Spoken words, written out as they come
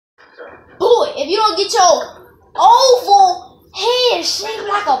if you don't get your oval head shaped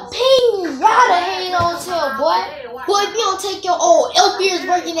like a pinata head hotel, boy. Boy, if you don't take your old elf ears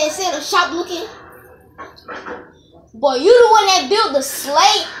working at Santa shop looking. Boy, you the one that built the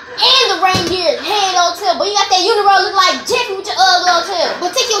sleigh and the reindeer head hotel. Boy, you got that unibrow look like Jeffy with your ugly hotel.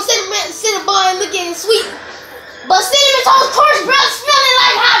 But take your cinnamon looking sweet. But cinnamon toast crunch breath smelling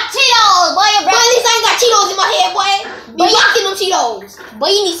like hot Cheetos, boy. Boy, at least I ain't got Cheetos in my head, boy. Be rocking them Cheetos.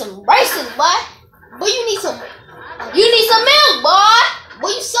 Boy, you need some braces, boy. Boy, you need some milk, boy. Boy,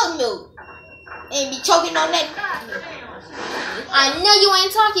 you suck milk. Ain't be choking on that. I know you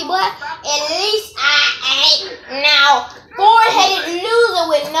ain't talking, boy. At least I ain't now four-headed loser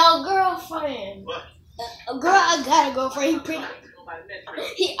with no girlfriend. Girl, I got a girlfriend. He pretty.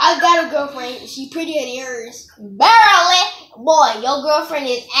 I got a girlfriend. She prettier than yours. Barely. Boy, your girlfriend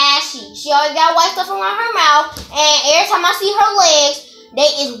is ashy. She always got white stuff around her mouth. And every time I see her legs, they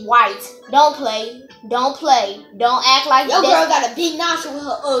is white. Don't play. Don't play. Don't act like your girl got a big nostril with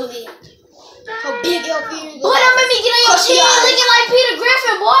her ugly. Her big elf ears. Boy, don't make me get on your chin looking like Peter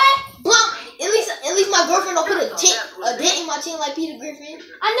Griffin, boy. Bump. At least my girlfriend don't put a dent in my chin like Peter Griffin.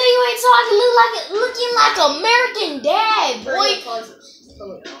 I know you ain't talking. Looking like American Dad, boy.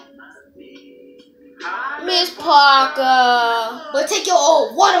 Miss Parker. But take your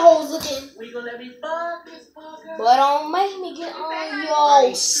old water hose looking. But don't make me get on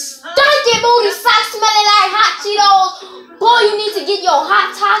your stinky booty socks smelling like hot Cheetos. Boy, you need to get your hot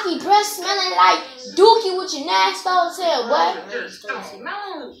Taki breath smelling like Dookie with your nasty hotel, boy.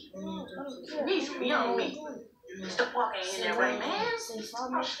 Stop walking in there right, man.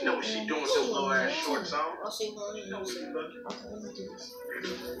 You know what she doing with those little ass shorts on.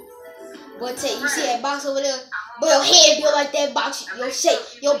 Boy, you see that box over there? Boy, your head built like that box.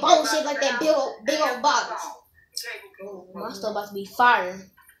 Your bone shaped like that big old box. My stuff about to be fire.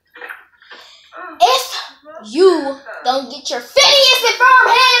 If you don't get your fittiest and firm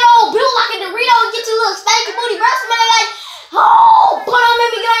head all built like a Dorito and get your little stanky booty breath smelling like, oh, boy, don't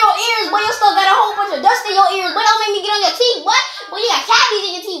make me get on your ears. Boy, you still got a whole bunch of dust in your ears. Boy, don't make me get on your teeth. What? Boy, you got cavities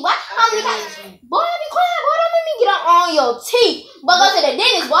in your teeth. What? How many cavities? Boy, be quiet. Boy, don't make me get on your teeth. Boy, go to the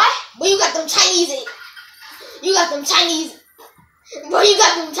dentist, boy. Boy, you got them Chinese. You got them Chinese. Boy, you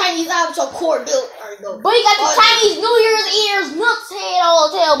got them Chinese eyes with your core built. Boy, you got the Chinese New Year's ears, nuts head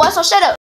hotel, boy. So shut up.